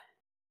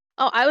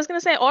Oh, I was gonna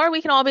say, or we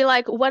can all be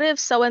like, what if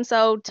so and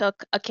so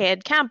took a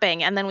kid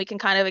camping, and then we can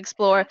kind of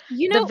explore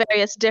You the know,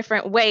 various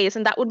different ways,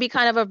 and that would be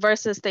kind of a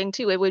versus thing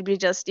too. It would be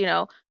just,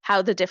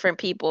 how the different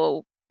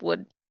people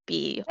would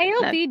be in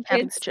a ALB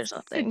camping did situation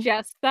or something.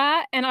 suggest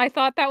that, and I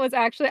thought that was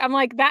actually, I'm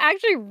like, that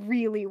actually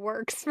really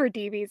works for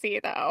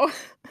DBZ though.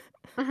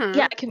 Yeah, Hmm.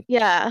 I can,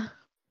 yeah.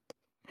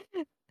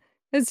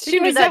 'Cause We she can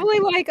do was that. definitely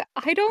like,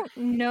 I don't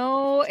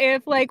know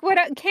if like what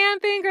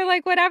camping or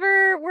like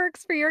whatever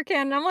works for your kid.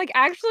 And I'm like,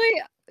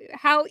 actually,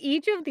 how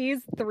each of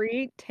these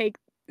three take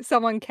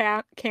someone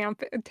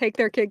take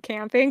their kid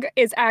camping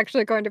is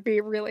actually going to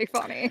be really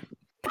funny.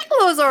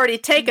 Piccolo's already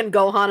taken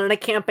Gohan on a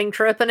camping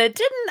trip, and it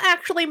didn't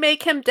actually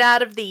make him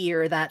Dad of the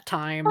Year that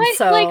time. But like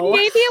So,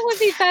 maybe it would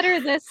be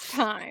better this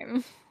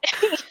time.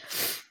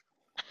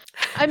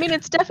 I mean,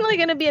 it's definitely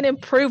going to be an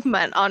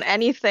improvement on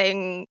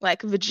anything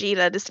like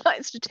Vegeta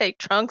decides to take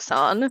Trunks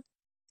on.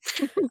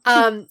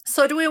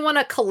 so do we want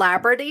to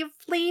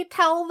collaboratively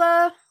tell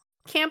the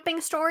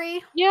camping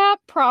story? Yeah, I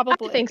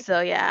probably. think so,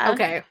 yeah.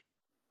 Okay.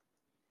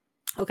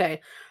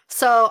 Okay.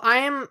 So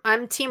I'm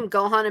team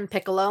Gohan and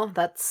Piccolo.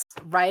 That's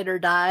ride or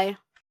die.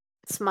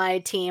 It's my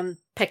team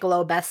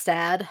Piccolo best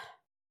dad.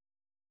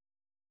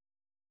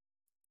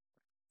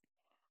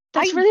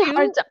 That's I really do.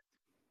 hard to.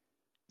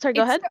 Sorry,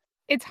 go ahead.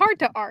 It's hard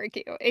to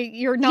argue.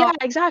 You're Yeah, not. You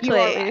are exactly.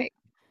 right.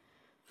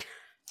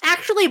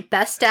 Actually,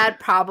 best dad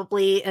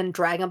probably in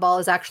Dragon Ball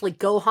is actually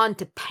Gohan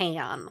to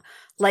Pan,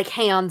 like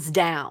hands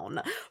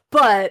down.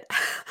 But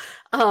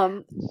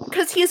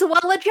because he's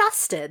well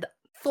adjusted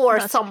for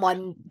That's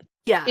someone,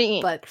 yeah.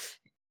 true. But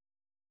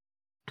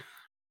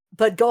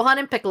Gohan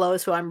and Piccolo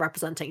is who I'm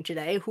representing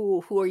today.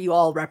 Who are you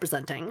all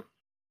representing?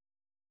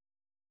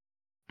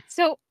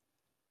 So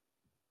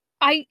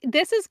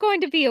this is going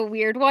to be a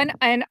weird one,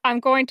 and I'm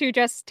going to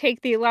just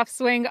take the left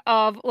swing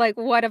of like,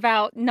 what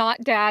about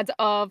not dads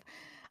of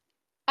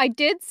I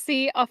did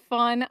see a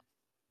fun,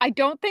 I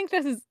don't think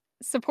this is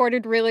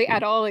supported really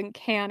at all in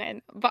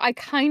canon, but I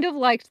kind of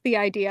liked the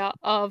idea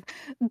of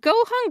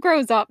Gohan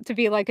grows up to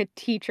be like a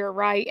teacher,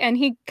 right? And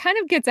he kind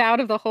of gets out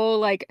of the whole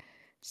like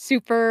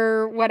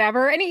super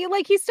whatever, and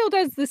he still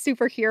does the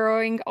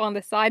superheroing on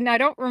the side. And I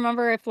don't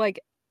remember if like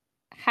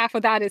half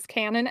of that is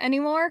canon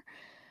anymore.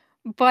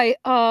 But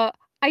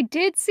I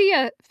did see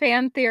a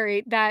fan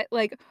theory that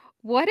like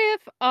what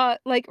if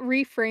like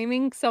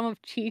reframing some of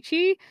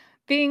Chi-Chi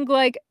being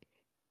like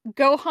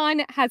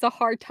Gohan has a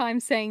hard time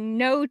saying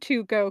no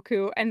to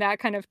Goku and that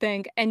kind of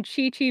thing, and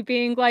Chi-Chi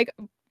being like,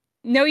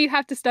 no, you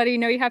have to study,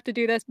 no, you have to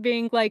do this,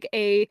 being like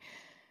a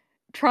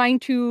trying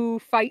to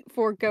fight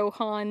for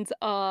Gohan's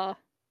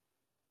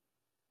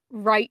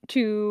right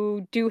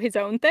to do his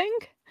own thing.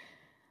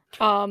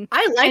 I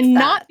like And that.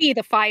 not be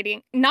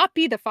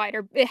the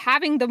fighter,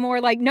 having the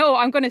more like, no,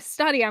 I'm going to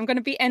study, I'm going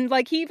to be, and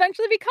like he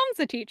eventually becomes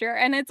a teacher.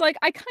 And it's like,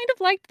 I kind of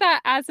liked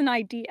that as an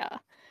idea.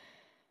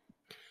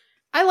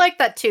 I like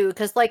that too,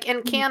 because like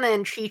in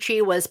canon,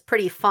 Chi-Chi was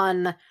pretty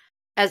fun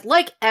as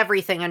like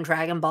everything in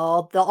Dragon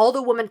Ball. All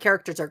the women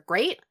characters are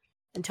great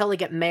until they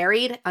get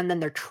married and then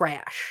they're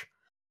trash.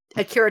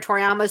 Akira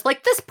Toriyama is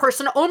like, this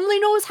person only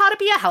knows how to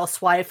be a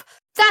housewife.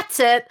 That's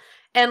it.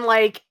 And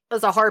like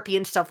as a harpy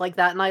and stuff like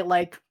that, and I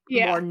like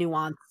Yeah. more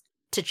nuance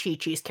to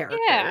Chi-Chi's character.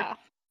 Yeah.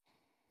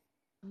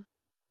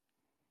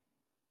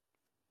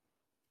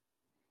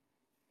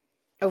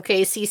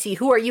 Okay, Cece,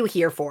 who are you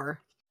here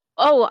for?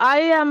 Oh, I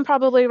am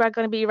probably going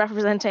to be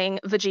representing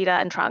Vegeta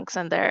and Trunks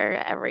and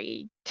their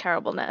every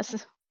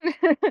terribleness.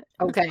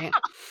 Okay.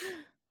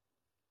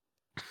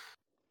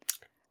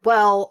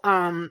 Well,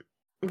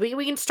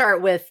 we can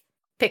start with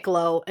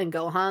Piccolo and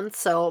Gohan.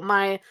 So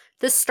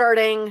this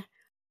starting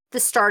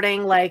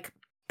like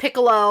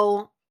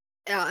Piccolo,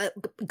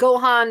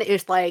 Gohan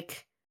is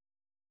like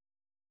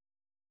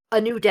a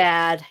new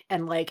dad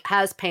and like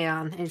has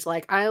Pan, and he's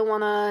like, I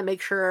want to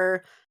make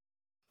sure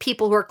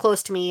people who are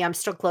close to me, I'm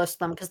still close to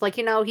them, because like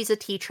he's a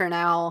teacher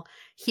now.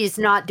 He's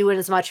not doing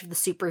as much of the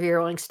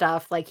superheroing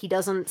stuff. Like he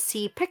doesn't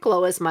see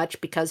Piccolo as much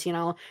because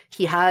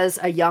he has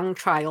a young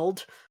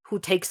child who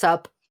takes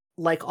up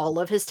like all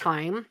of his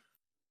time.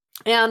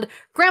 And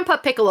Grandpa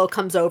Piccolo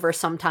comes over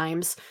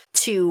sometimes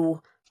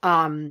to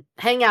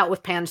hang out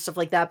with Pan and stuff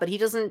like that, but he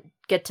doesn't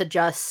get to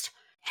just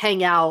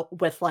hang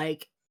out with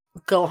like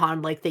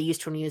Gohan like they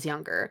used to when he was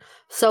younger.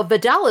 So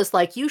Videl is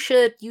like, you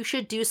should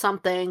do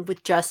something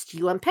with just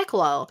you and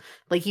Piccolo.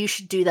 Like you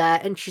should do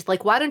that. And she's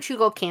like, why don't you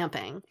go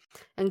camping?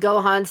 And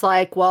Gohan's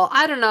like, well,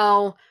 I don't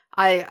know.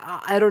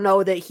 I don't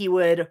know that he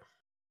would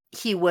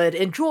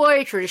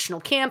enjoy traditional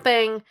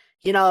camping.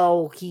 He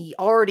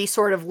already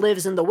sort of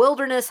lives in the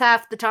wilderness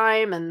half the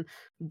time and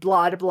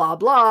blah blah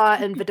blah.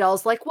 And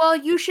Videl's like, well,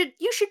 you should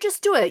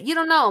just do it. You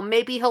don't know,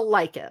 maybe he'll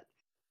like it.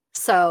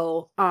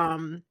 So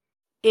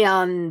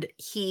and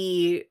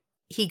he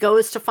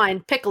goes to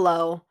find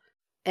Piccolo,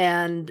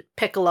 and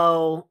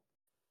Piccolo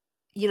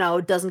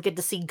doesn't get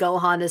to see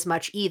Gohan as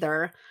much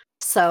either.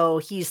 So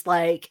he's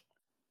like,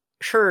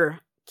 sure,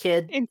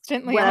 kid,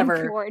 Instantly whatever.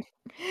 on board.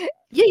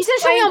 Yeah, he's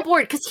instantly on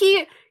board because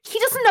he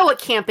doesn't know what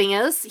camping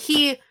is.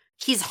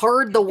 He's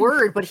heard the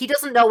word, but he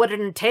doesn't know what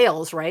it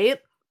entails, right?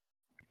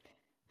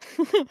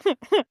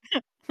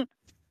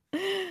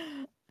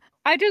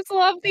 I just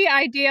love the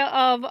idea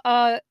of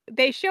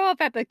they show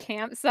up at the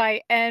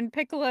campsite and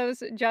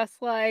Piccolo's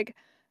just like,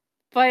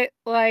 but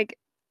like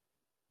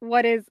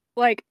what is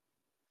like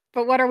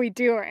but what are we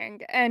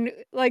doing? And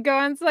like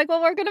Gohan's like,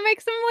 well, we're gonna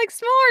make some like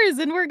s'mores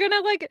and we're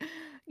gonna like,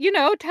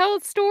 tell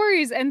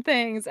stories and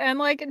things and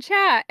like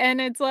chat. And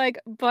it's like,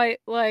 but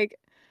like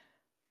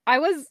I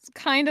was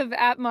kind of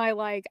at my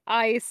like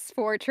ice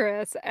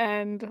fortress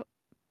and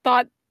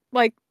thought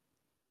like,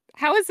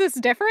 how is this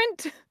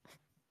different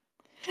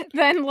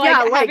than like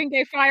Yeah, like having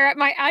a fire at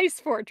my ice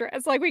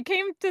fortress? Like we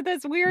came to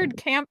this weird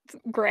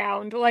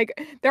campground.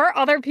 Like there are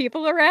other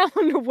people around.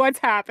 What's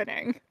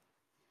happening?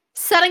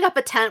 setting up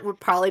a tent would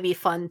probably be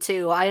fun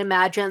too. I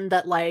imagine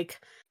that, like,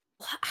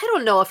 I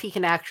don't know if he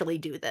can actually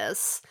do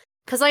this.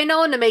 Because I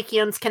know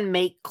Namekians can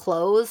make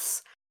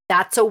clothes.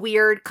 That's a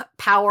weird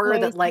power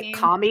that, like, Clothing.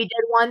 Kami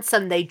did once,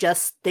 and they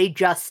just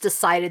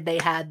decided they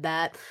had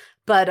that.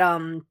 But,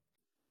 I'm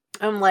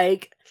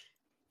like,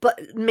 but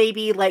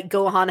maybe, like,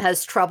 Gohan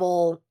has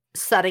trouble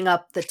setting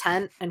up the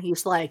tent, and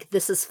he's like,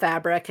 this is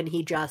fabric, and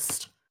he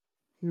just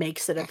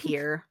makes it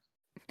appear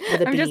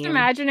with a I'm just beam.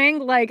 imagining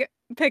like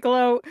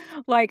Piccolo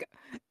like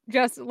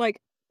just like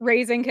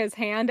raising his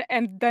hand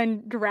and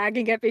then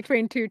dragging it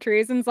between two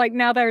trees and it's like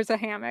now there's a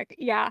hammock.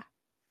 Yeah.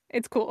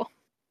 It's cool.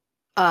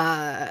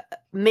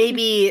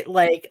 Maybe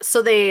like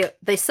so they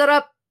set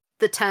up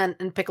the tent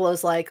and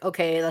Piccolo's like,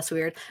 okay, that's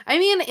weird. I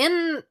mean,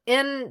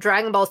 in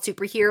Dragon Ball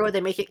Superhero, they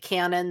make it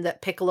canon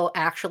that Piccolo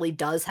actually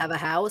does have a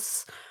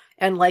house.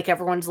 And like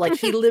everyone's like,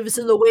 he lives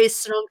in the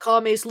wastes and on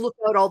Kame's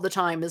lookout all the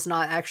time is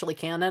not actually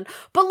canon.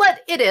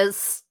 But it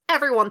is.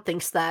 Everyone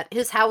thinks that.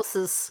 His house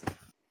is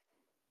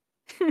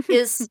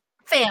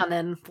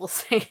fanon, we'll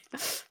say.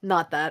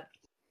 Not that.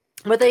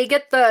 But they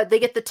get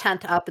the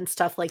tent up and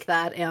stuff like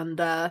that, and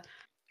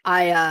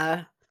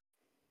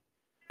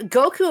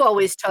Goku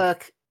always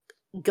took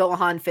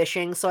Gohan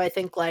fishing, so I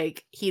think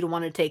like he'd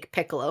want to take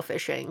Piccolo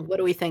fishing. What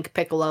do we think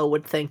Piccolo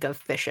would think of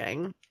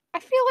fishing? I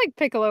feel like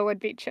Piccolo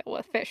would be chill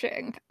with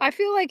fishing. I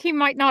feel like he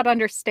might not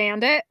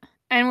understand it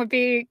and would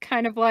be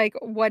kind of like,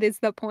 what is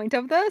the point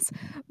of this?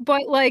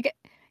 But like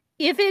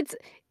if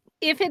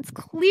it's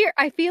clear,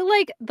 I feel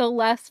like the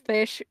less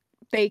fish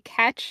they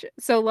catch,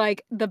 so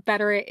like the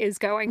better it is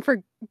going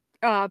for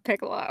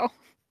Piccolo.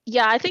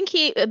 Yeah, I think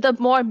the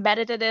more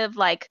meditative,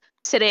 like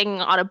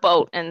sitting on a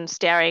boat and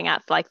staring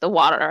at like the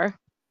water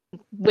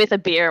with a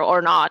beer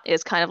or not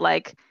is kind of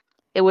like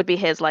it would be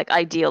his like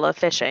ideal of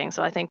fishing.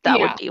 So I think that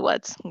would be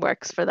what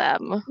works for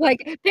them. Like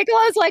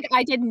Piccolo's like,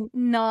 I did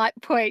not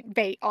put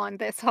bait on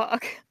this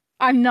hook.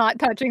 I'm not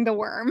touching the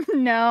worm.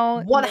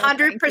 No.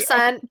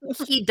 100%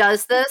 he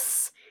does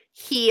this.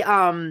 He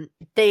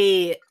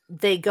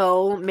they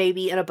go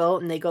maybe in a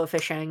boat and they go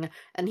fishing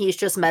and he's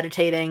just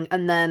meditating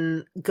and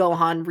then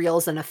Gohan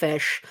reels in a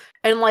fish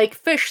and like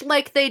fish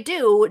like they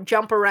do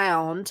jump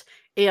around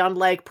and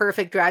like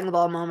perfect Dragon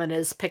Ball moment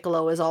is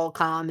Piccolo is all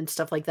calm and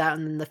stuff like that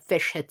and then the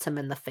fish hits him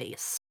in the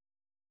face.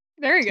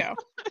 There you go.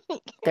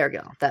 There you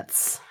go.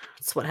 That's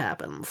what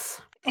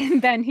happens.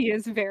 And then he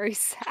is very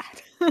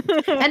sad.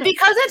 And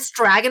because it's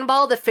Dragon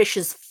Ball, the fish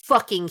is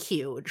fucking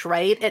huge,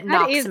 right? It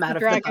knocks him out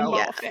of the boat.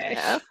 Ball fish.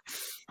 Yeah.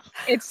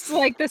 It's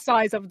like the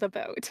size of the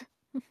boat.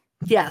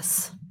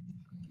 Yes.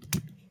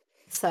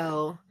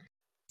 So,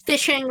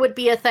 fishing would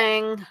be a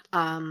thing.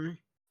 I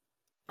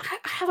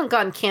haven't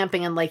gone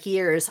camping in like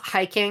years.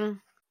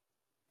 Hiking,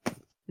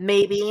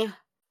 maybe.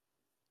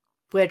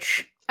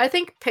 Which I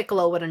think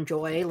Piccolo would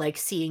enjoy, like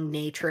seeing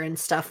nature and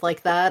stuff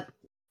like that.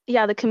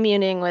 Yeah, the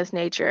communing with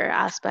nature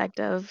aspect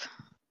of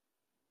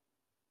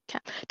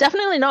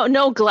definitely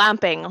no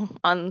glamping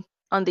on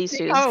these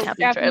two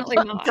camping trips.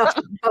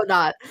 No,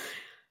 not.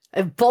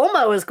 If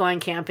Bulma was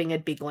going camping,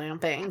 it'd be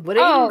glamping. Would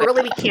it even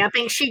really be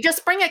camping? She'd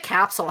just bring a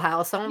capsule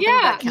house. I don't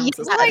think that counts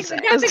as like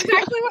that's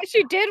exactly what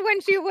she did when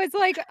she was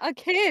like a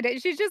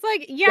kid. She's just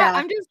like, yeah,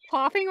 I'm just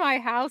popping my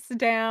house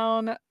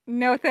down.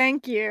 No,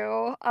 thank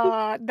you.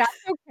 That's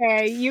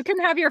okay. You can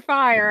have your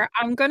fire.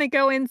 I'm gonna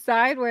go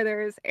inside where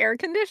there's air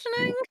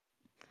conditioning.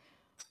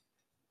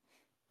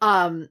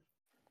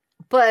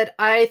 But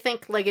I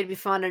think like it'd be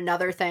fun.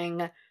 Another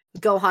thing,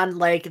 Gohan,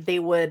 like they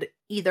would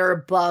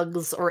either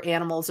bugs or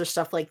animals or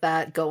stuff like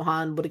that.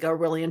 Gohan would go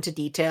really into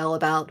detail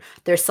about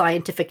their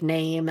scientific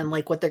name and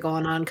like what they're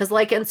going on. Because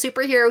like in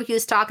Superhero, he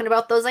was talking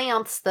about those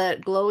ants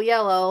that glow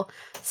yellow.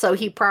 So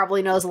he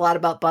probably knows a lot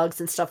about bugs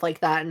and stuff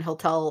like that. And he'll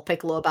tell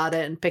Piccolo about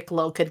it. And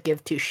Piccolo could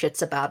give two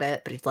shits about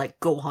it. But he's like,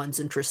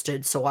 Gohan's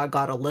interested, so I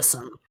gotta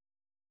listen.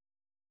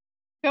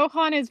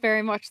 Gohan is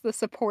very much the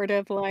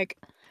supportive, like,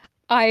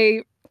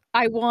 I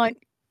want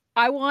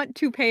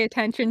to pay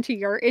attention to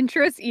your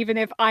interests, even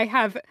if I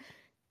have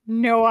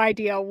no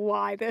idea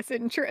why this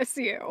interests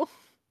you.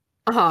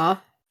 Uh-huh.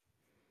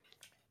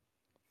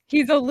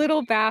 He's a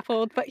little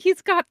baffled, but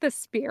he's got the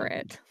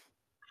spirit.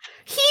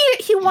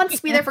 He wants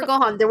to be there for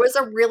Gohan. There was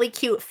a really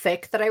cute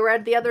fic that I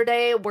read the other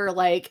day where,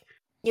 like,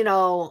 you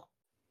know,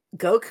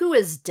 Goku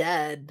is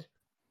dead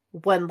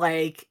when,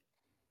 like,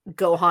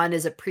 Gohan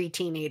is a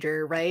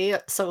pre-teenager,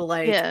 right? So,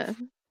 like,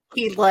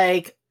 he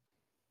like,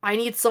 I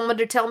need someone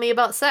to tell me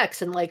about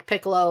sex, and like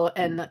Piccolo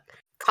and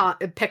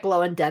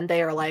Dende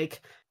are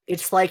like,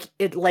 it's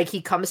like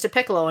he comes to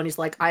Piccolo and he's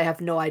like, I have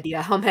no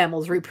idea how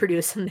mammals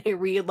reproduce, and they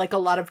read like a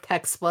lot of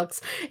textbooks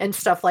and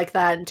stuff like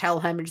that and tell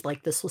him, and he's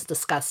like, this was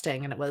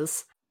disgusting, and it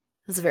was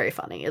very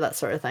funny, that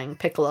sort of thing.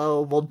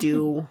 Piccolo will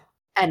do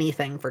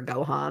anything for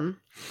Gohan.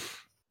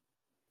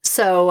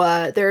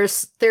 So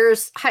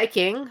there's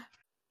hiking,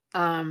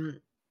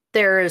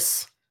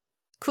 there's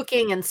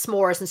cooking and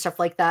s'mores and stuff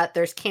like that.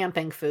 There's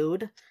camping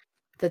food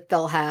that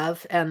they'll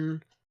have,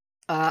 and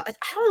I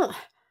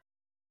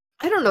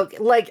don't know,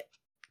 like,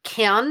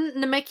 can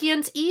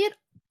Namekians eat,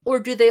 or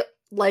do they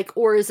like,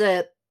 or is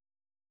it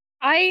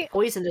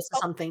poisonous or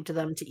something to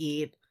them to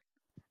eat?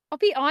 I'll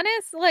be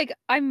honest, like,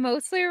 I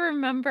mostly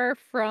remember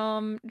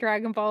from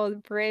Dragon Ball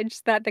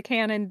Bridge that the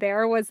canon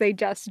there was they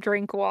just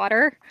drink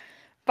water.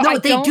 But no,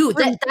 they do.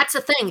 That's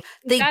the thing.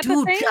 They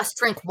do just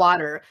drink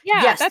water.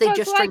 Yeah, yes, they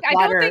just drink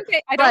water.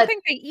 I don't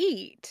think they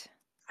eat.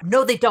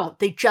 No, they don't.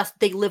 They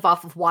live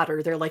off of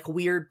water. They're like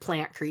weird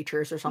plant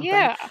creatures or something.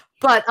 Yeah.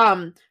 But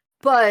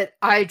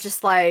I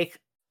just like,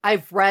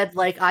 I've read,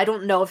 like, I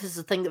don't know if this is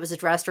a thing that was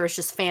addressed or it's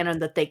just fanon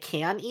that they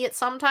can eat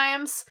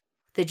sometimes.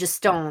 They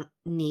just don't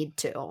need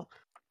to.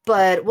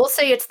 But we'll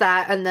say it's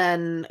that, and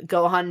then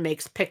Gohan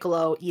makes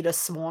Piccolo eat a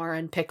s'more,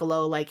 and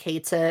Piccolo, like,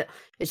 hates it.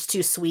 It's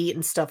too sweet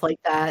and stuff like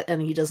that,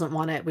 and he doesn't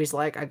want it, but he's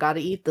like, I gotta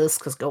eat this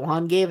because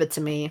Gohan gave it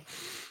to me.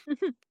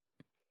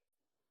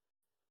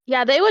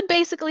 Yeah, they would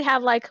basically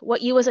have, like,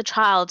 what you as a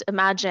child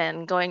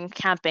imagine going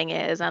camping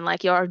is, and,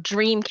 like, your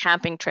dream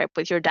camping trip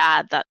with your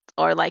dad,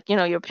 or, like, you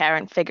know, your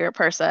parent figure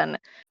person,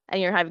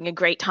 and you're having a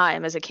great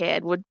time as a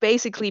kid, would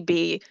basically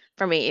be,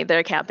 for me,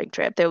 their camping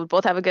trip. They would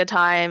both have a good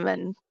time,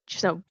 and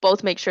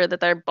both make sure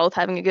that they're both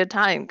having a good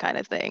time, kind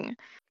of thing.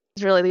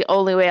 It's really the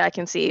only way I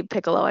can see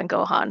Piccolo and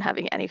Gohan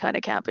having any kind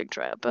of camping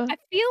trip. I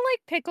feel like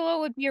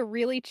Piccolo would be a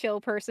really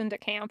chill person to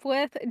camp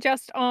with,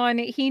 just on,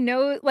 he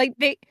knows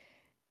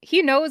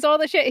all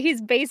the shit. He's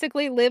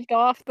basically lived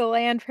off the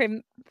land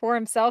for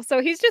himself,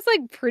 so he's just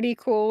like pretty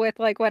cool with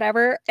like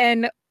whatever.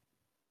 And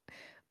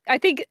I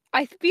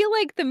feel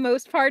like the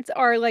most parts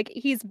are like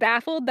he's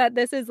baffled that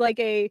this is like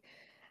a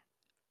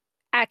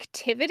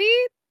activity,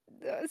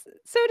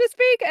 so to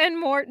speak, and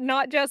more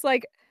not just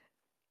like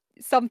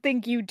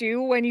something you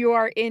do when you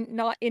are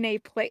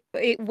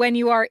when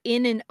you are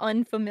in an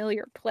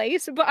unfamiliar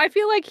place. But I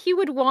feel like he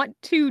would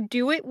want to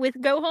do it with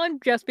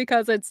Gohan just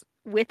because it's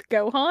with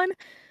Gohan.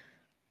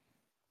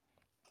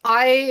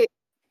 I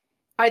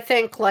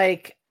think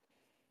like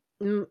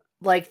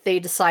they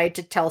decide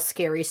to tell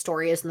scary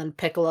stories, and then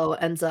Piccolo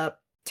ends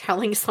up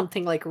telling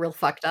something like real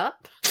fucked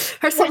up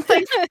or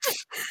something.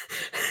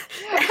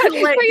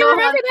 Like, you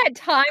remember that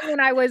time when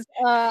I was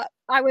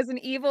an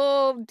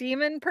evil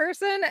demon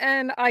person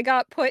and I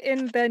got put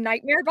in the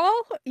nightmare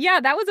ball?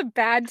 Yeah, that was a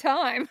bad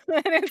time.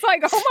 And it's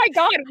like, oh my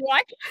god,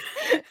 what?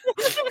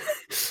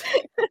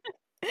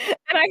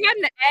 And I got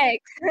an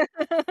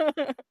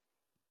egg.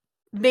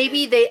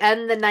 Maybe they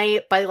end the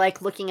night by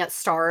like looking at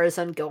stars,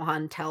 and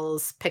Gohan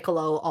tells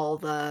Piccolo all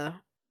the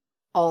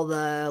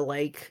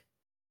like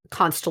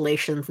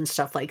constellations and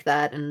stuff like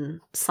that and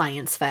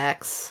science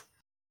facts.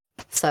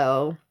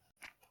 So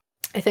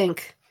I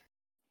think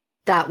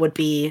that would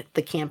be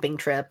the camping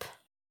trip.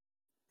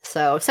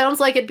 So sounds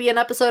like it'd be an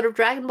episode of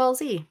Dragon Ball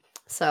Z.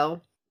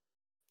 So,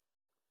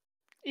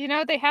 you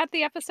know, they had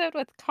the episode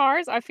with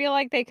cars. I feel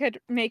like they could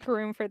make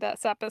room for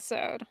this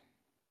episode.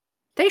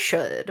 They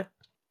should.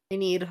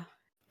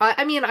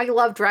 I mean, I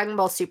love Dragon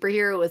Ball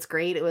Superhero. It was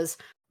great. It was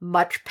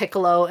much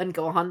Piccolo and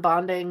Gohan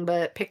bonding,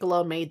 but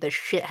Piccolo made the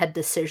shithead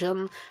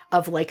decision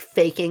of like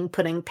faking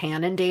putting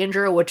Pan in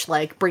danger, which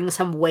like brings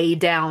him way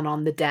down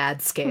on the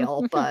dad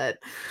scale. But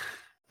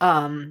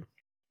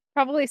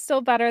probably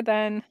still better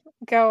than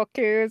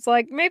Goku's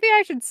like, maybe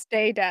I should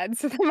stay dead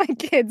so that my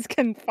kids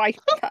can fight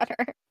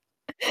better.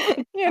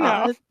 You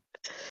know.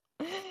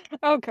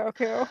 Oh,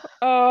 Goku.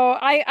 Oh,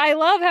 I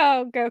love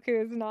how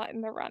Goku is not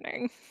in the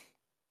running.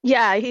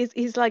 Yeah,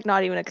 he's like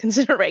not even a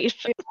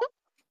consideration.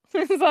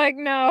 It's like,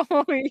 no,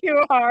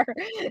 you are.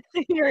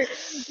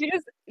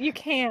 You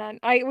can't.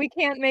 We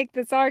can't make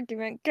this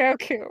argument.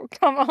 Goku,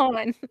 come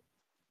on.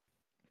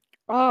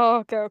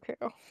 Oh,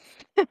 Goku.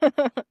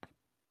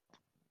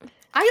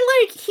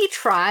 He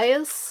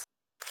tries.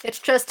 It's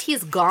just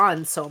he's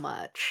gone so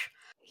much.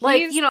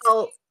 Like, He's you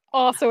know,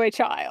 also a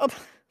child.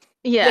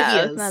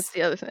 Yeah, that's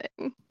the other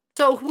thing.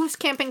 So whose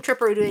camping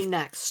trip are we doing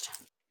next?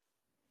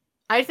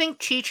 I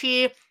think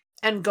Chi-Chi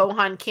and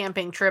Gohan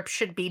camping trip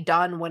should be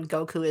done when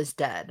Goku is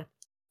dead.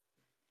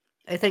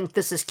 I think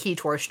this is key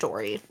to our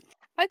story.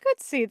 I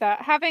could see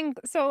that. Having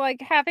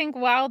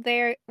while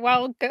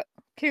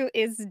Goku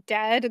is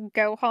dead,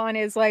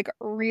 Gohan is like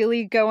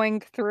really going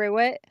through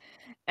it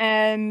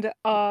and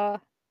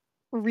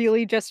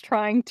really just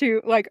trying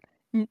to like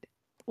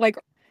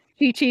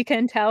Chi-Chi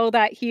can tell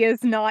that he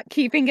is not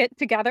keeping it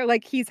together.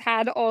 Like he's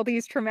had all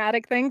these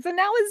traumatic things and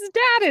now his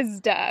dad is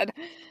dead.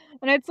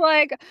 And it's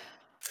like,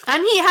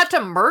 And he had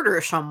to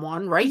murder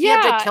someone, right? He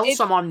had to kill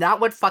someone. That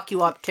would fuck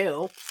you up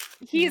too.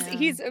 He's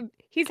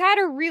had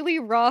a really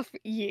rough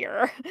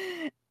year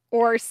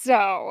or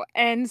so.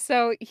 And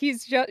so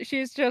she's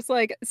just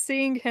like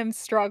seeing him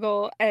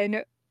struggle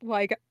and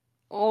like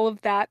all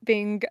of that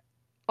being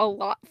a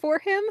lot for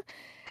him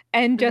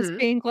and just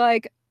being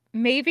like,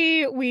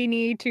 maybe we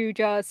need to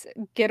just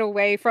get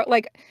away from,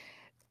 like,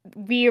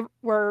 we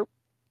were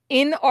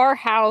in our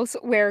house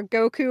where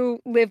Goku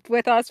lived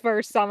with us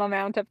for some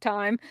amount of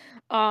time.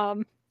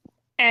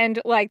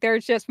 And like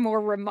there's just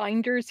more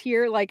reminders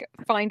here, like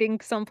finding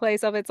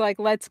someplace of it's like,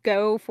 let's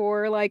go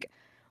for like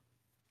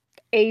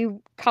a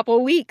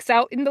couple weeks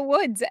out in the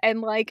woods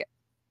and like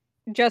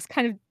just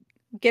kind of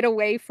get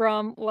away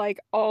from like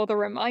all the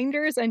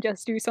reminders and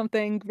just do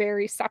something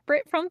very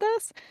separate from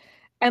this.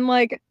 And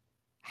like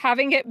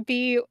having it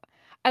be,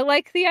 I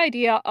like the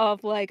idea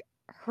of like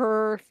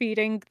her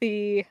feeding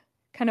the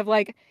kind of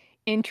like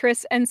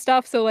interests and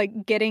stuff. So like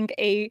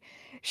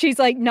she's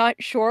like not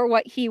sure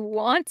what he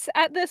wants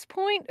at this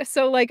point.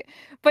 So like,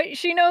 but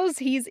she knows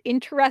he's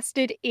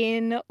interested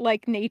in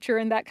like nature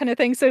and that kind of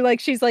thing. So like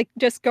she's like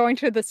just going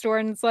to the store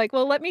and it's like,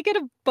 well, let me get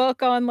a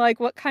book on like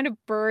what kind of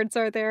birds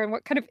are there and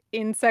what kind of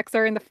insects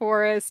are in the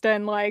forest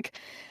and like,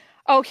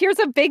 oh, here's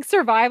a big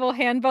survival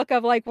handbook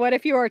of like, what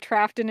if you are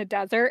trapped in a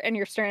desert and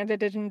you're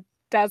stranded in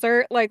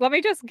desert? Like, let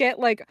me just get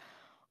like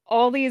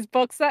all these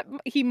books that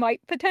he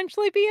might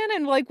potentially be in,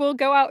 and like we'll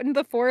go out in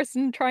the forest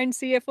and try and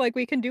see if like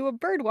we can do a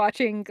bird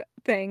watching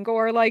thing,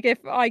 or like if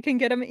I can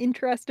get him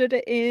interested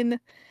in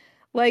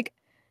like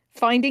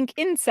finding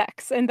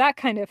insects and that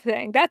kind of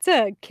thing. That's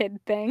a kid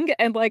thing,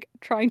 and like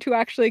trying to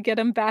actually get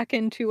him back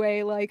into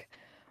a like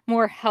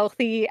more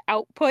healthy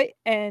output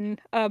and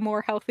a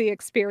more healthy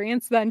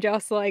experience than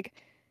just like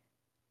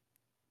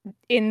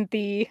in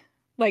the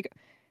like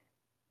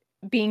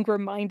being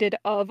reminded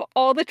of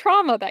all the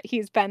trauma that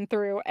he's been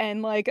through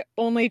and like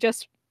only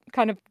just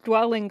kind of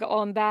dwelling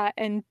on that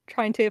and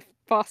trying to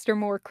foster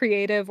more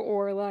creative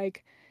or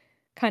like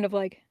kind of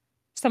like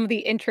some of the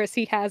interests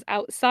he has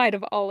outside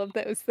of all of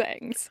those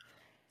things.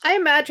 I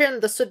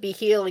imagine this would be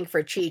healing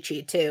for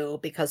Chi-Chi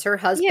too, because her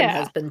husband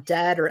has been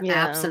dead or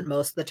absent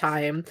most of the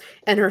time,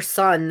 and her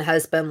son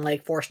has been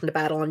like forced into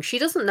battle, and she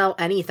doesn't know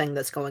anything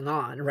that's going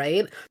on,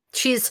 right?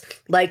 She's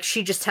like,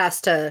 she just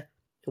has to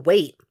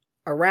wait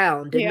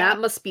around, and that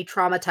must be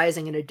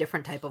traumatizing in a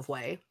different type of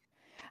way.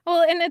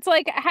 Well, and it's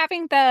like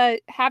having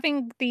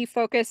the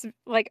focus,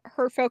 like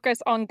her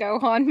focus on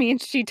Gohan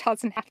means she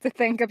doesn't have to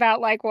think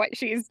about like what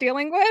she's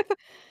dealing with.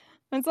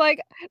 It's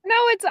like, no,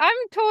 I'm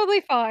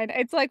totally fine.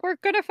 It's like we're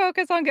gonna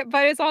focus on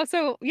but it's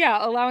also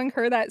allowing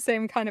her that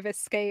same kind of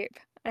escape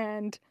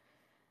and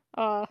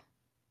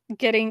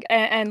getting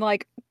and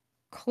like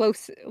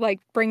close,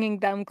 like bringing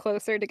them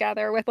closer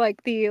together with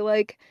like the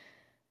like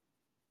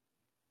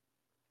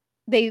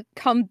they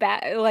come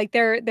back, like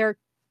they're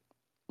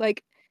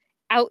like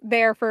out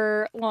there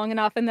for long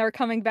enough and they're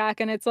coming back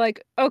and it's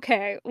like,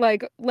 okay,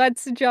 like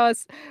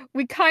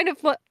we kind of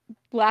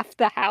left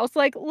the house,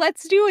 like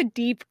let's do a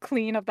deep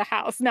clean of the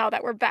house now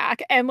that we're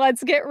back and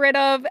let's get rid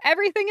of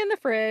everything in the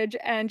fridge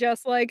and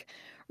just like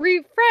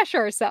refresh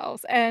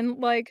ourselves. And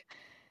like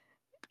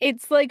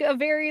it's like a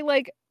very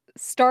like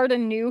start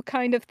anew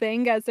kind of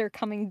thing as they're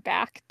coming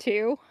back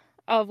too,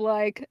 of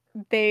like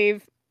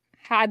they've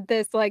had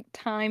this like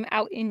time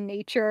out in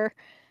nature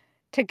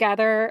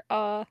together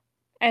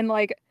and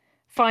like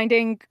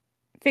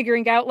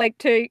figuring out like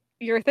to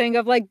your thing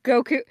of like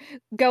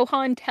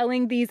Gohan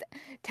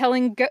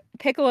telling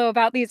Piccolo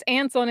about these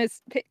ants on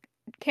his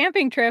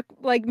camping trip.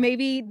 Like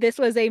maybe this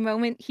was a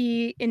moment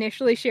he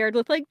initially shared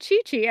with like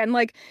Chi-Chi, and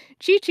like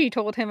Chi-Chi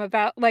told him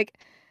about, like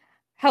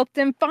helped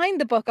him find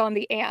the book on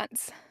the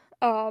ants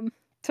to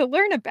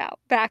learn about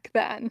back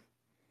then.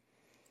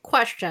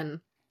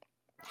 Question: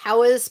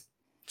 how is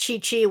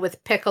Chi-Chi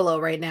with Piccolo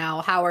right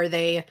now? How are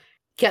they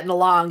getting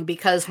along?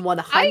 Because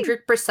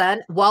 100%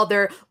 while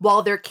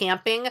they're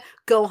camping,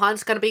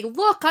 Gohan's gonna be,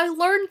 look, I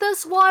learned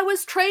this while I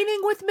was training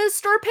with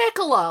Mr.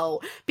 Piccolo,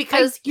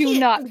 because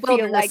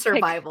wilderness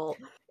survival.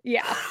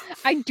 Yeah,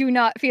 I do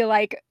not feel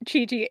like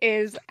Chi-Chi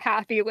is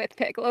happy with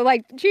Piccolo.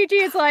 Like Chi-Chi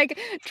is like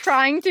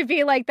trying to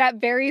be like that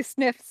very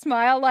sniff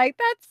smile, like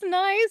that's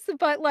nice,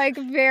 but like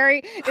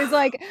is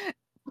like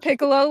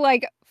Piccolo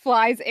like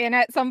flies in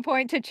at some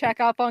point to check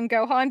up on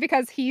Gohan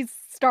because he's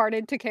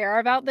started to care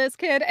about this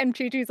kid, and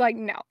Chi-Chi's like,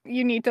 no,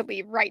 you need to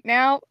leave right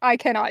now. I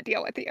cannot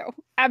deal with you.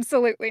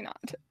 Absolutely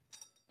not.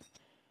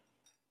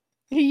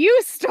 You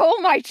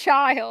stole my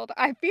child.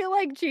 I feel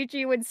like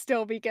Chi-Chi would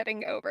still be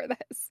getting over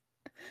this.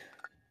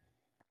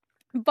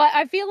 But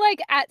I feel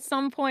like at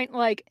some point,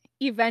 like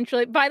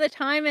eventually, by the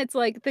time it's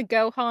like the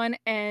Gohan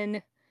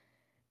and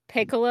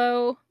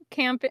Piccolo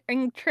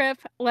camping trip,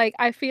 like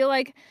I feel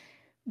like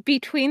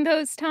between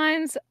those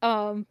times,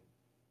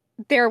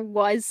 there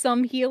was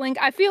some healing.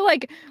 I feel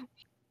like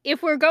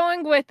if we're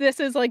going with this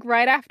is like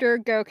right after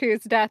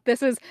Goku's death,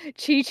 this is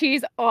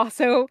Chi-Chi's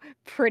also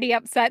pretty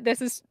upset.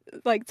 This is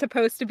like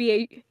supposed to be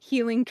a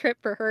healing trip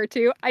for her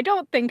too. I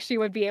don't think she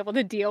would be able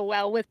to deal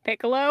well with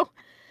Piccolo.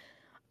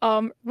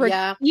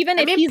 Yeah. Even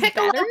I if mean, he's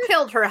Piccolo better.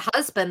 killed her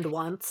husband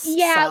once.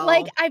 Yeah, so-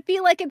 like I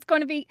feel like it's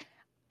going to be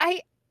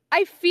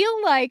I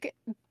feel like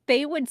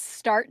they would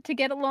start to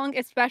get along,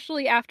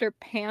 especially after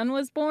Pan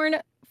was born,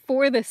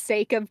 for the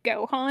sake of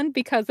Gohan,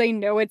 because they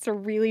know it's a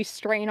really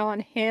strain on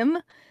him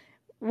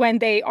when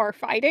they are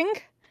fighting.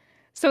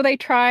 So they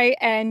try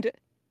and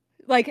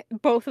like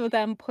both of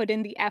them put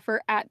in the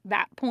effort at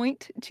that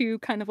point to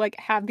kind of like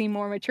have the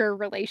more mature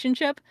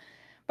relationship.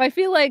 But I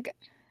feel like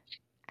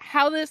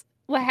how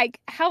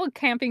a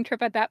camping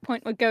trip at that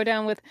point would go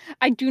down with,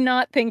 I do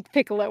not think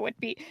Piccolo would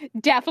be.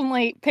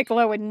 Definitely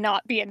Piccolo would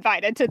not be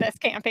invited to this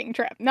camping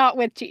trip. Not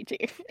with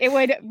Chi-Chi. It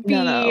would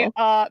be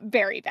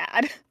very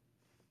bad.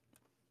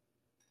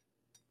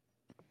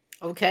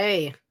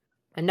 Okay.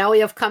 And now we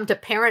have come to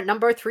parent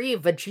number 3,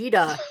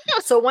 Vegeta.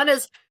 So when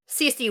is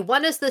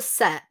this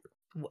set?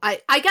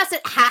 I guess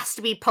it has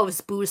to be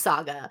post Buu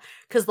Saga,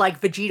 because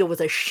like Vegeta was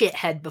a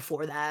shithead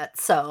before that,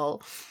 so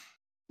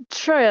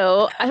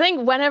True. I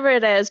think whenever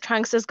it is,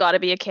 Trunks has got to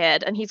be a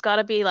kid, and he's got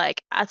to be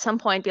like, at some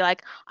point, be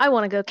like, I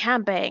want to go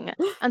camping.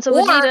 And so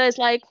Or- Vegeta is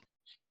like,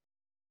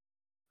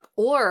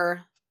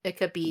 or it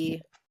could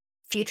be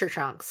future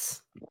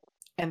Trunks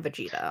and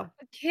Vegeta.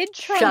 Kid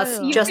Trunks,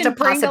 Just a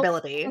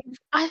possibility.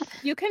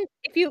 You can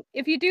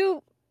if you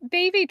do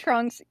baby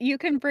Trunks, you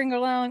can bring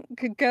along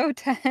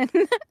Goten.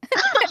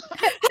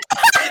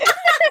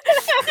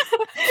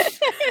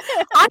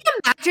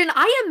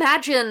 I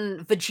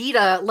imagine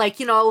Vegeta, like,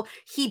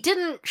 he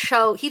didn't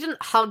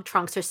hug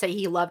Trunks or say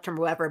he loved him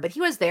or whatever, but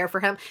he was there for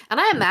him. And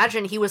I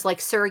imagine he was like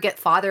surrogate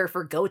father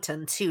for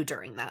Goten too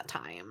during that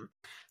time.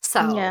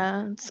 So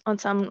yeah, it's on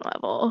some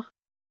level.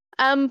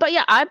 But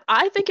yeah,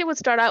 I think it would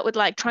start out with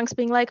like Trunks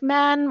being like,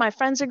 man, my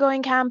friends are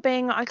going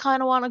camping. I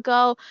kind of want to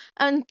go.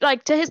 And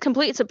like to his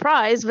complete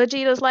surprise,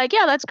 Vegeta's like,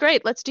 yeah, that's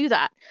great. Let's do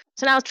that.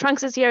 So now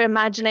Trunks is here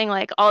imagining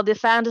like all the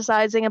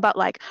fantasizing about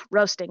like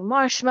roasting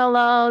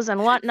marshmallows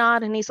and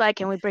whatnot. And he's like,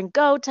 can we bring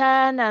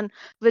Goten? And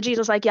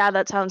Vegeta's like, yeah,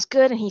 that sounds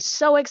good. And he's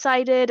so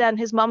excited. And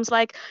his mom's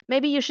like,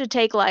 maybe you should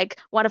take like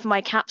one of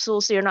my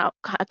capsules so you're not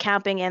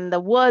camping in the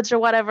woods or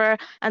whatever.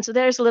 And so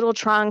there's little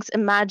Trunks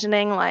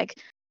imagining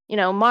like,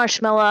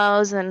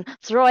 marshmallows and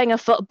throwing a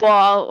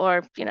football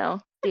or,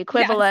 the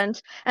equivalent.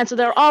 Yes. And so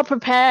they're all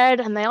prepared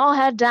and they all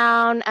head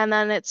down, and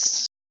then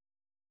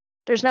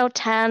there's no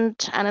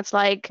tent, and it's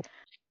like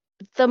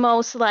the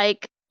most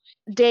like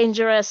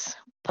dangerous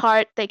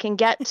part they can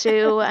get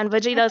to. And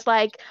Vegeta's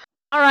like,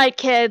 all right,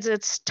 kids,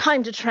 it's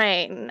time to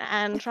train.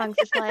 And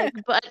Trunks is like,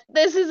 but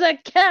this is a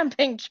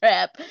camping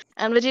trip.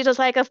 And Vegeta's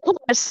like, of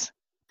course,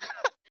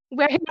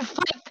 we're here to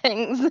fight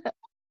things.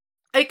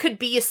 It could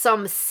be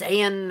some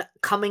Saiyan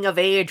coming of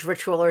age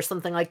ritual or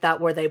something like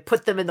that, where they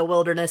put them in the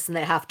wilderness and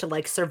they have to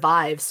like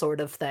survive, sort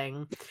of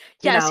thing.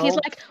 Yes, he's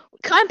like,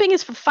 camping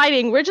is for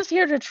fighting. We're just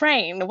here to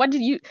train.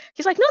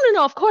 He's like,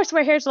 no, of course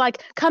we're here to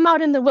like come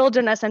out in the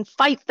wilderness and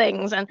fight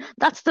things, and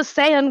that's the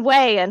Saiyan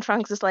way. And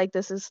Trunks is like,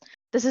 this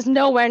is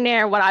nowhere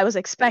near what I was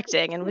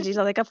expecting. And Vegeta's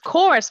like, of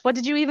course, what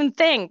did you even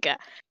think?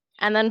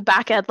 And then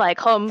back at like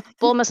home,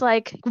 Bulma's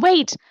like,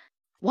 wait,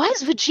 why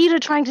is Vegeta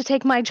trying to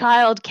take my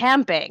child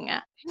camping?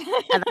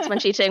 And that's when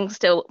she thinks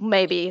to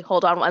maybe,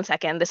 hold on one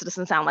second, this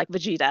doesn't sound like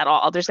Vegeta at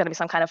all. There's going to be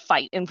some kind of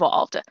fight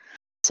involved.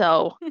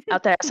 So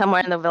out there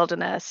somewhere in the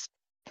wilderness,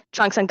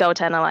 Trunks and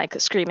Goten are like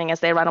screaming as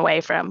they run away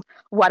from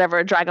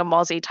whatever Dragon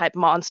Ball Z type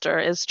monster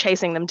is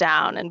chasing them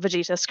down, and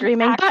Vegeta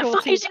screaming,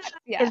 but fight!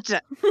 Yeah.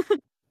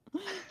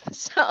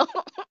 So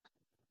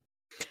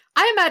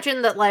I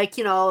imagine that, like,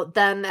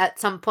 then at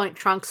some point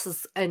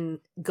Trunks and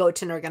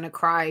Goten are going to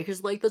cry.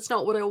 He's like, that's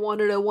not what I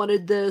wanted. I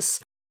wanted this.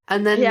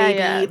 And then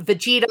maybe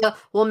Vegeta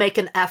will make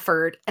an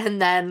effort,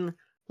 and then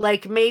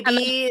like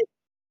maybe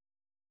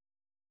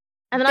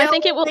and then I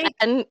think it will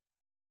end.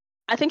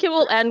 I think it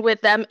will end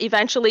with them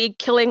eventually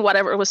killing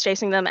whatever was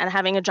chasing them and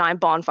having a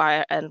giant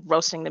bonfire and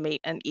roasting the meat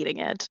and eating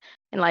it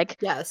in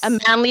like a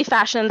manly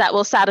fashion that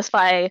will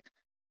satisfy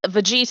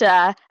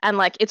Vegeta, and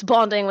like it's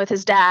bonding with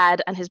his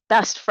dad and his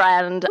best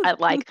friend at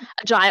like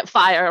a giant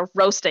fire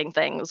roasting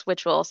things,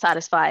 which will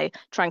satisfy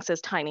Trunks'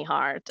 tiny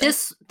heart.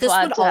 This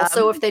would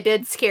also, if they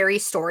did scary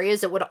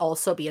stories, it would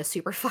also be a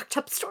super fucked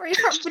up story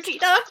from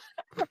Vegeta.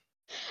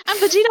 And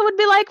Vegeta would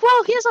be like,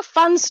 well, here's a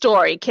fun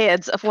story,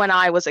 kids, of when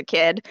I was a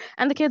kid.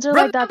 And the kids are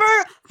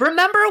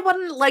remember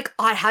when, like,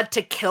 I had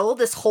to kill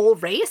this whole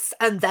race,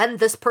 and then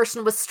this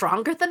person was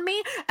stronger than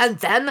me, and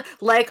then,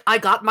 like, I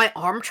got my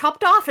arm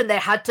chopped off, and they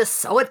had to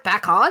sew it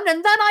back on,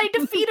 and then I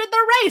defeated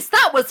the race.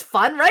 That was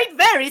fun, right?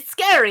 Very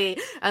scary.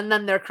 And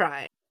then they're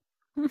crying.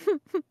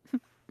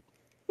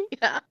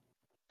 Yeah.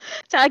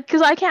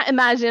 Because I can't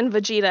imagine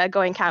Vegeta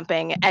going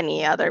camping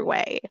any other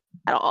way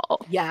at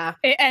all. Yeah.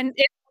 And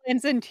it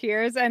ends in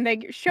tears, and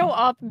they show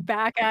up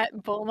back at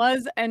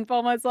Bulma's, and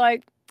Bulma's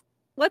like,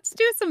 let's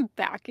do some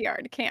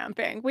backyard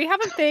camping. We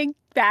have a big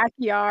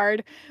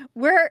backyard.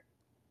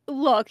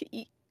 Look,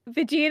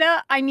 Vegeta,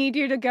 I need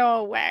you to go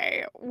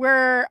away.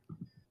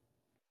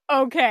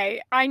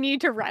 Okay. I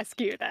need to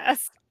rescue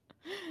this.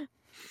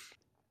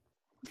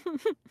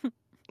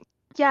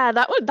 Yeah,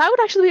 that would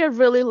actually be a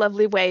really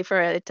lovely way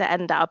for it to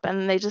end up,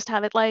 and they just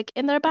have it like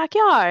in their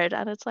backyard,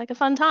 and it's like a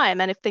fun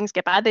time. And if things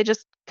get bad, they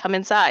just come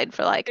inside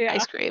for like Yeah.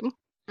 ice cream.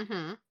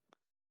 Mm-hmm.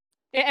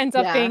 It ends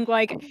up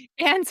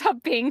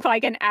being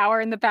like an hour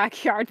in the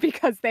backyard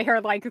because they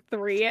are like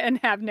 3 and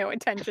have no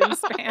attention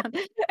span.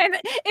 And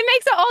it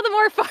makes it all the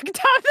more fucked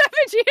up that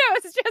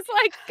Vegeta is just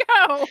like,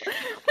 go.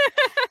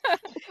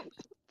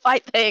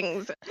 Fight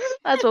things.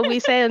 That's what we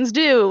Saiyans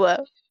do.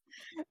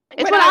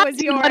 It's When what I I was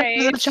did your when I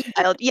was age. a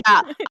child.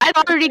 Yeah, I've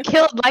already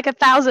killed like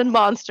 1,000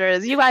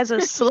 monsters. You guys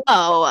are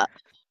slow.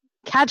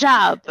 Catch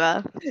up.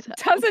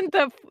 Doesn't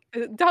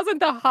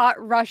the hot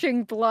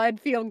rushing blood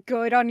feel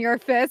good on your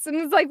fist? And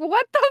it's like,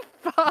 what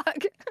the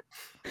fuck?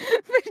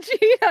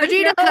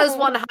 Vegeta no. has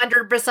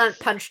 100%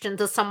 punched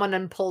into someone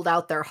and pulled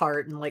out their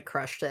heart and like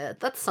crushed it.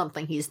 That's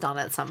something he's done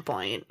at some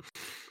point.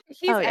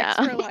 He's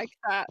extra like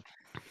that.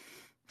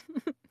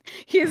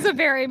 He's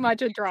very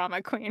much a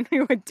drama queen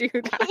who would do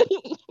that.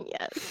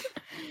 Yes.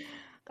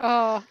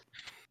 Oh,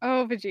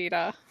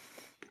 Vegeta.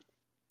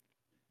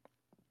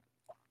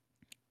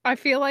 I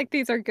feel like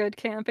these are good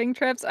camping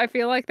trips. I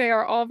feel like they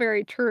are all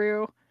very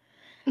true.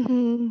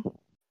 Mhm.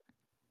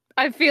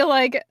 I feel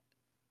like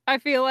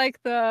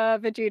the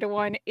Vegeta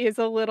one is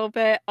a little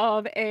bit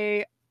of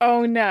a,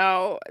 oh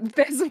no,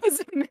 this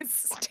was a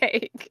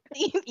mistake.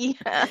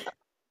 Yeah.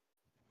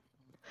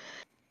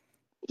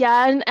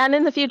 Yeah, and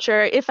in the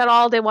future, if at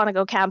all they want to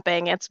go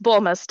camping, it's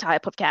Bulma's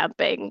type of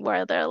camping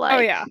where they're like Oh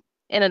yeah.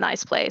 in a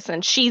nice place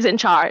and she's in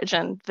charge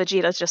and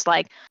Vegeta's just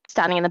like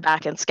standing in the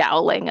back and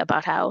scowling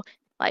about how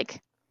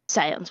like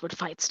Saiyans would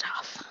fight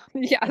stuff.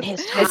 Yes. In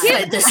his time.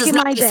 This Back is in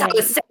not my how a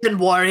day. Saiyan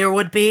warrior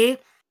would be.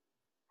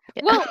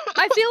 Yeah. Well,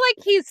 I feel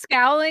like he's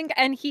scowling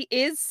and he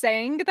is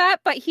saying that,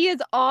 but he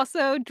is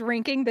also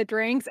drinking the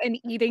drinks and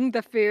eating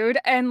the food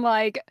and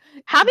like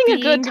having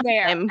a good being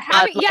there. time.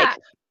 Having, But, like,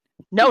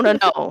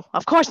 no,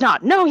 of course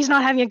not. No, he's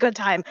not having a good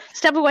time.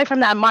 Step away from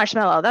that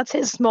marshmallow. That's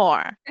his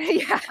s'more.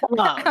 Yeah,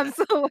 Alone.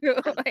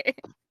 absolutely.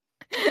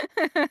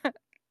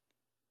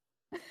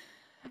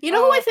 You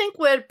know who I think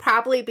would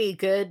probably be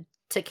good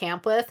to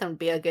camp with and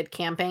be a good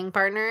camping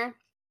partner?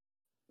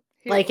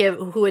 Like,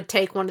 who would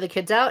take one of the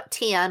kids out?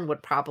 Tien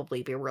would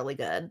probably be really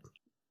good.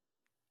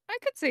 I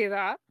could see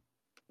that.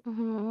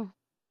 Mm-hmm.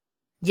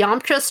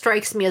 Yamcha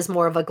strikes me as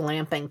more of a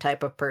glamping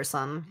type of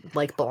person,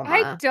 like Bulma.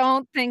 I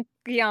don't think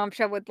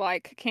Yamcha would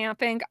like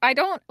camping. I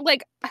feel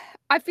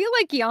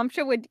like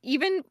Yamcha would,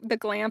 even the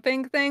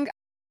glamping thing,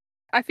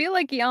 I feel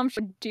like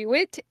Yamcha would do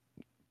it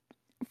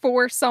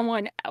for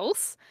someone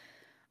else.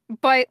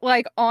 But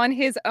like on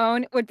his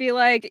own, it would be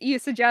like, you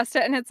suggest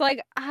it, and it's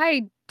like,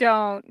 I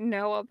don't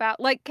know about,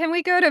 like, can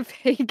we go to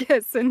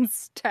Vegas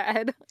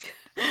instead?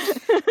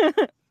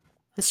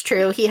 It's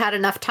true. He had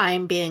enough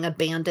time being a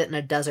bandit in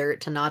a desert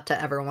to not to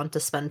ever want to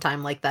spend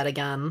time like that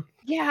again.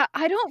 Yeah,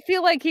 I don't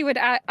feel like he would.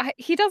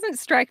 He doesn't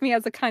strike me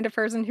as the kind of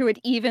person who would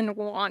even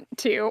want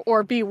to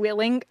or be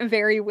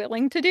very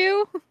willing to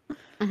do.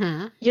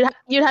 Mm-hmm.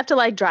 You'd have to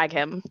like drag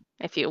him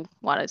if you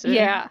wanted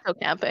to go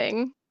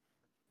camping.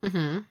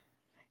 Mm-hmm.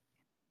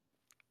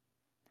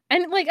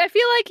 And like, I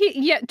feel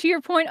like to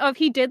your point of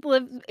he did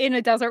live in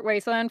a desert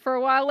wasteland for a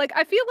while, like,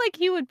 I feel like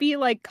he would be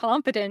like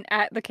competent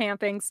at the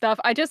camping stuff.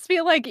 I just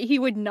feel like he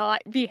would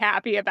not be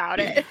happy about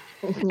it.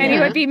 And he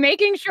would be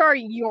making sure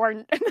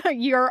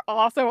you're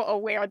also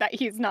aware that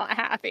he's not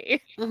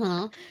happy.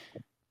 Mm-hmm.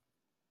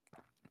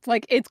 It's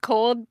like, it's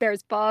cold,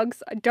 there's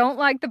bugs. I don't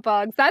like the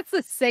bugs. That's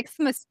the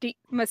 6th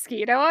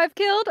mosquito I've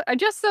killed.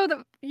 Just so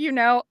that, you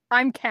know,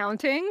 I'm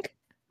counting.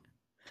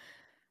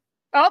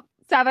 Oh,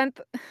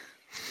 7th.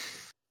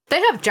 They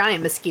have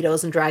giant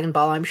mosquitoes in Dragon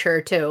Ball, I'm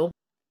sure, too.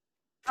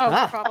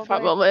 Oh,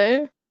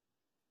 Probably.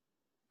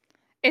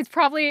 It's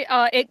probably,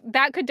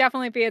 that could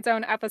definitely be its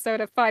own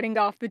episode of fighting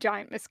off the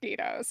giant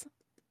mosquitoes.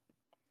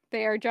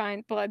 They are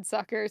giant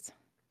bloodsuckers.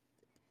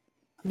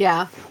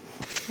 Yeah.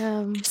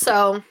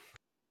 So,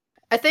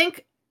 I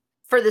think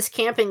for this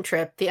camping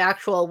trip, the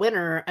actual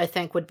winner, I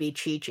think, would be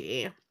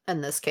Chi-Chi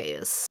in this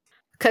case.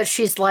 Because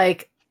she's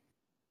like,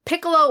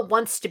 Piccolo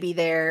wants to be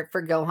there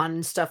for Gohan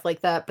and stuff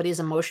like that, but he's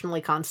emotionally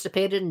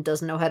constipated and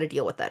doesn't know how to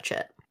deal with that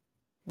shit.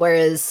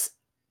 Whereas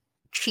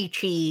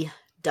Chi-Chi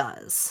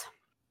does,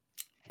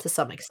 to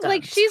some extent.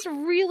 Like, she's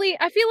really,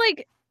 I feel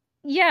like,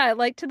 yeah,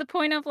 like, to the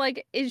point of,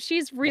 like,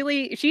 she's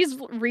reading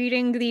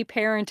the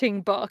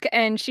parenting book,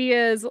 and she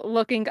is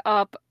looking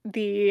up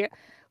the,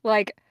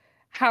 like,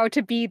 how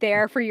to be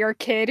there for your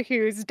kid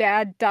whose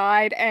dad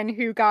died and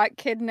who got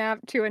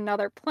kidnapped to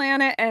another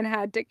planet and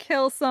had to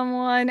kill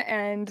someone,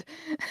 and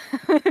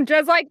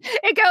just like,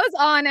 it goes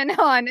on, and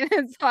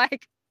it's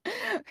like,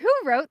 who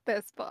wrote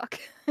this book?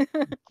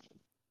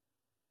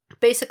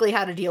 Basically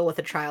how to deal with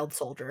a child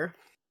soldier.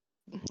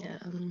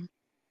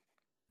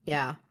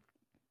 Yeah.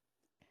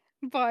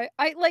 But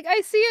I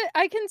see it,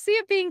 I can see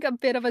it being a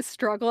bit of a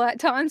struggle at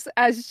times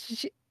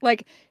as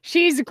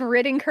she's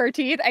gritting her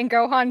teeth and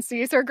Gohan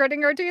sees her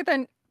gritting her teeth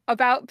and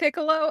about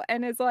Piccolo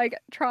and is like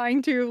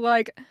trying to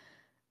like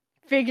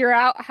figure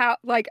out how,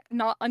 like,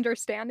 not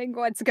understanding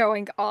what's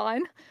going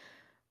on.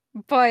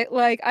 But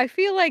like I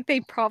feel like they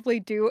probably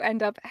do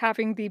end up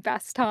having the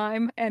best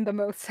time and the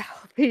most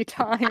healthy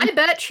time. I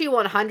bet she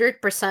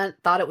 100%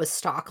 thought it was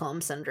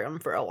Stockholm Syndrome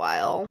for a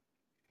while.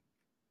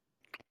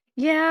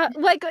 Yeah,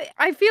 like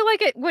I feel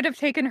like it would have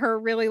taken her a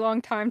really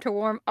long time to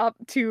warm up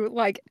to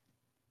like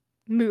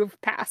move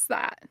past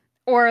that.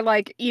 Or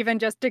like even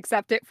just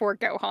accept it for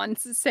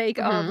Gohan's sake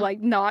of Mhm. like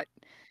not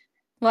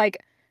like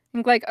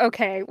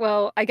okay,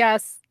 well, I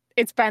guess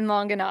it's been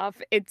long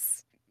enough.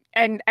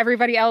 And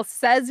everybody else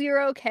says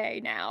you're okay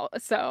now.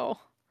 So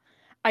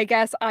I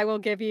guess I will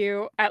give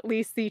you at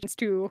least the chance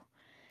to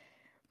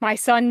my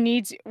son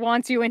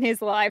wants you in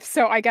his life,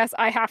 so I guess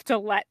I have to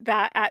let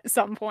that at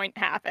some point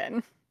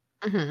happen.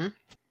 Mhm.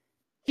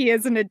 He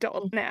is an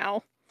adult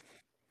now,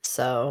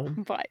 So,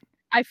 but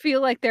I feel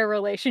like their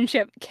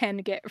relationship can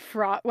get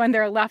fraught when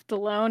they're left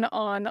alone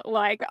on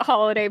like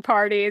holiday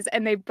parties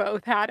and they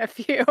both had a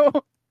few,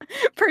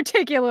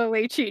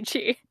 particularly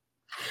Chi-Chi.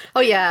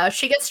 oh yeah, if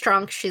she gets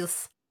drunk,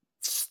 she's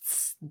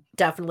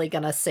definitely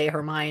gonna say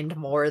her mind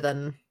more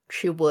than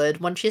she would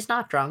when she's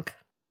not drunk.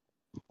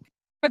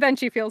 But then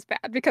she feels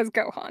bad because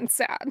Gohan's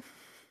sad.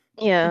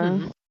 Yeah.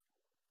 Mhm.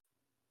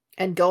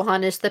 And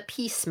Gohan is the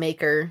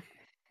peacemaker.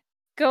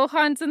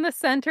 Gohan's in the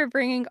center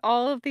bringing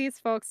all of these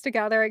folks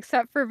together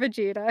except for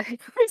Vegeta,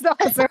 who's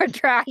also a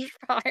trash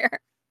fire.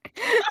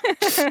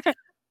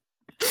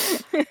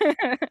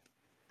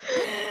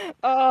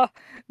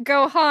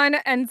 Gohan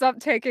ends up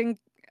taking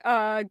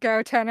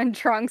Goten and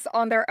Trunks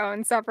on their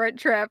own separate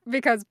trip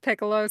because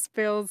Piccolo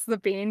spills the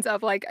beans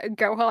of like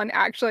Gohan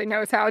actually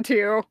knows how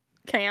to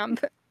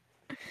camp.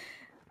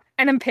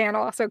 And then Pan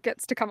also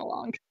gets to come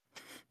along.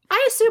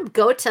 I assume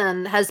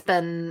Goten has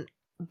been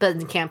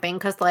camping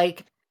because,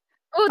 like,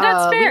 Oh,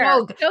 that's we fair.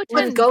 know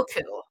Goten.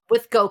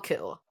 with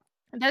Goku.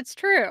 That's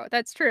true.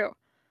 That's true.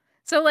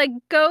 So like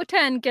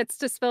Goten gets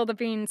to spill the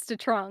beans to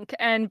Trunk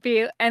and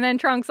then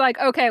Trunk's like,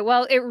 okay,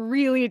 well, it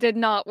really did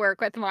not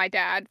work with my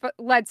dad, but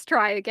let's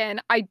try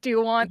again. I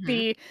do want Mhm.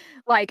 the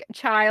like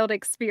child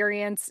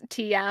experience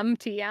TM.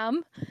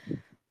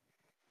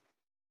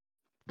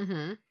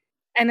 Mhm.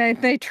 And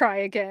then they try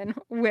again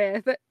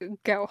with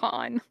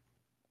Gohan.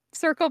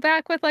 Circle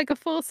back with like a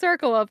full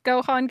circle of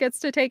Gohan gets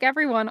to take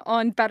everyone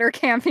on better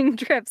camping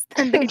trips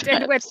than they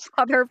did with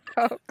other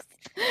folks.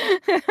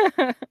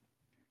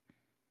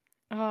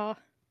 Oh,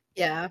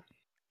 Yeah.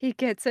 he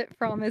gets it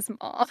from his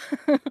mom.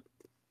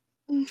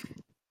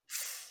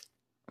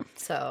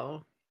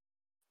 So,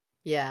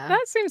 yeah.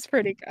 That seems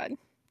pretty good.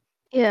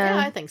 Yeah,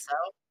 Yeah. I think so.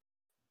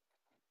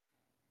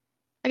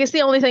 I guess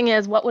the only thing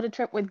is, what would a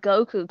trip with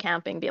Goku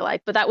camping be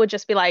like? But that would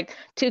just be like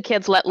two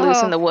kids let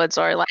loose in the woods,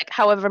 or like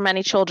however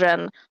many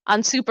children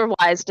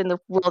unsupervised in the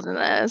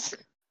wilderness.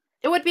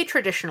 It would be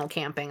traditional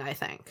camping, I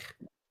think.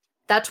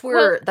 That's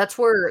where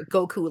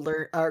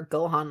Goku or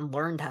Gohan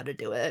learned how to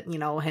do it. You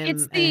know,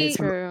 It's him and his.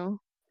 True.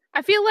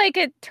 I feel like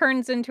it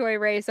turns into a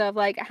race of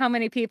like how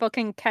many people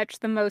can catch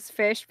the most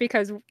fish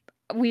because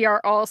we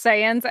are all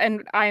Saiyans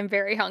and I am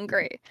very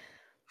hungry.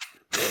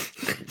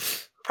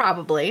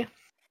 Probably.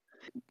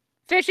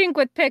 Fishing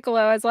with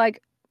Piccolo is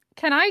like,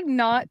 can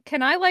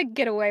I like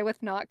get away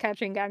with not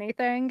catching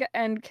anything?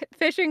 And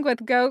fishing with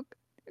Goku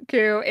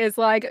is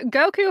like,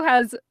 Goku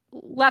has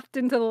left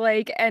into the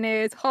lake and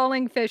is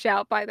hauling fish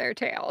out by their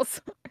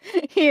tails.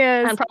 He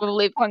is And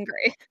probably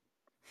hungry.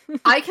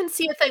 I can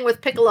see a thing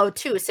with Piccolo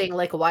too, saying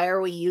like, why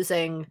are we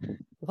using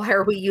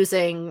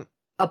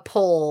a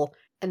pole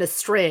and a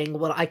string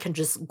when I can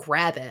just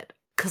grab it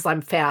because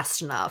I'm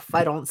fast enough?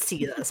 I don't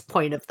see this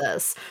point of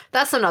this.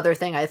 That's another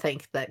thing I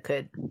think that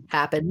could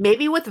happen.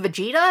 Maybe with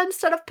Vegeta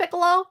instead of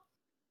Piccolo.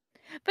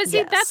 But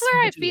see, that's Yes,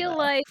 where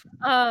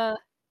Vegeta.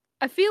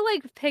 I feel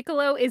like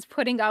Piccolo is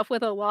putting up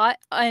with a lot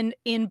and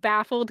in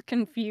baffled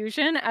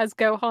confusion as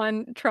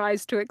Gohan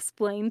tries to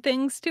explain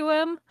things to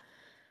him.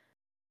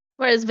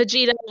 whereas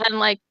Vegeta and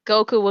like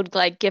Goku would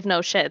like give no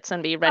shits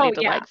and be ready Oh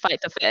to yeah, like fight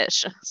the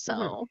fish. Mhm.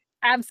 So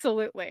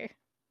absolutely.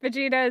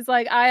 Vegeta is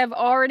like, I have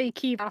already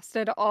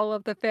casted all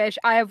of the fish.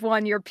 I have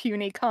won your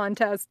puny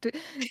contest,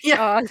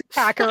 Yeah.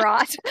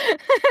 Kakarot.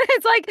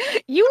 It's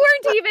like, you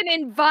weren't even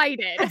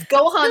invited. If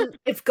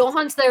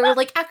Gohan's there, we're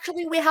like,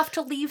 actually, we have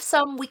to leave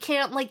some. We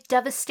can't like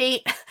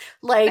devastate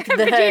like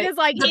Vegeta's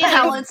like, the yeah,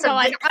 balance of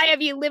God, the. I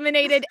have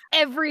eliminated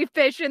every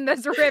fish in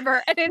this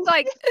river. And it's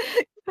like,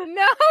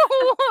 no.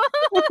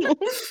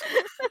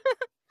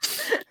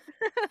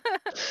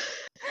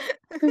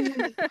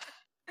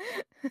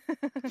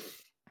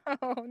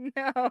 Oh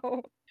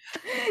no.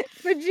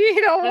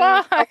 Vegeta,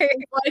 why?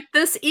 Like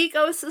this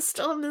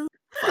ecosystem is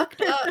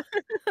fucked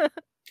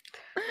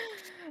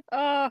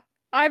up.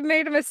 I've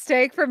made a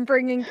mistake from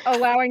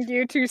allowing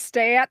you to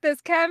stay at this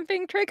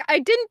camping trip. I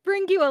didn't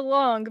bring you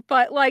along,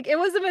 but like it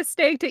was a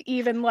mistake to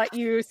even let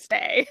you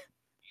stay.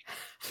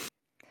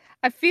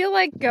 I feel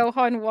like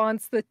Gohan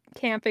wants the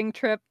camping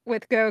trip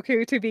with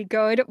Goku to be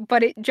good,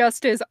 but it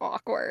just is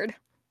awkward.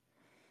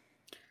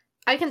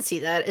 I can see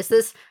that.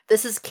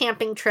 This is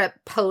camping trip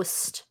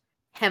post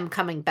him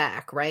coming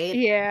back, right?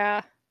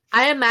 Yeah.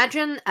 I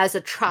imagine as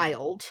a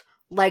child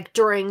like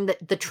during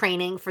the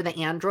training for the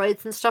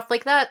androids and stuff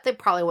like that, they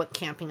probably went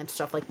camping and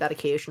stuff like that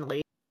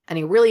occasionally. And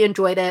he really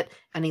enjoyed it,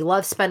 and he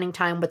loved spending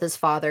time with his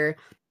father.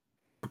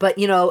 But,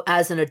 you know,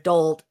 as an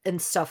adult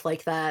and stuff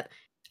like that,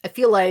 I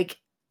feel like,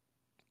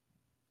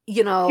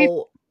 you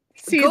know,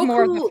 Sees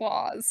more of the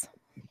flaws.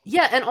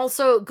 Yeah, and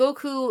also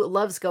Goku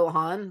loves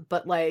Gohan,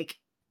 but like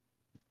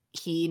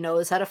he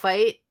knows how to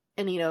fight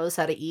and he knows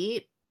how to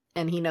eat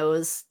and he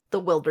knows the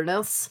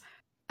wilderness.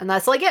 And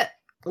that's like it.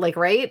 Like,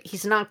 right?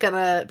 He's not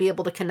gonna be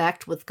able to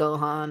connect with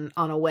Gohan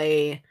on a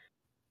way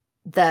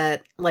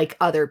that like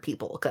other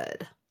people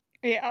could.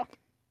 Yeah.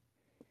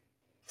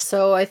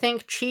 So I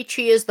think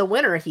Chi-Chi is the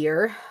winner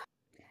here.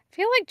 I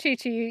feel like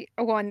Chi-Chi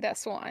won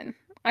this one.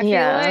 I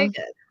Yeah. feel like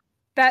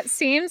that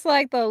seems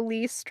like the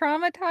least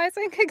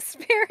traumatizing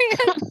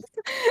experience.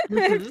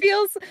 It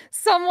feels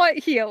somewhat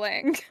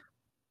healing.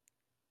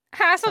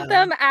 Half of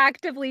them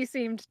actively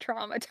seemed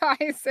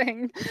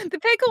traumatizing. The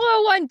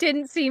Piccolo one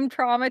didn't seem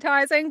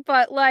traumatizing,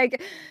 but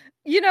like,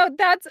 you know,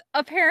 that's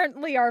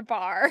apparently our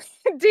bar.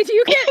 Did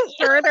you get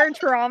further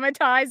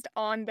traumatized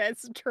on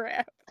this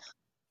trip?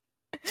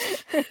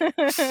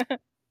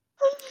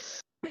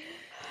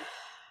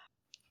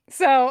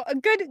 So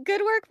good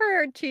work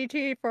for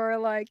Chi-Chi for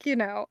like, you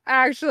know,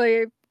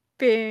 actually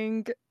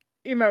being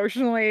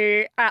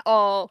emotionally at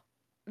all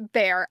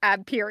there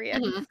at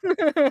period.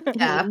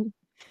 Yeah.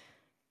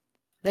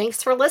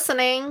 Thanks for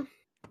listening.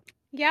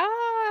 Yeah.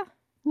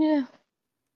 Yeah.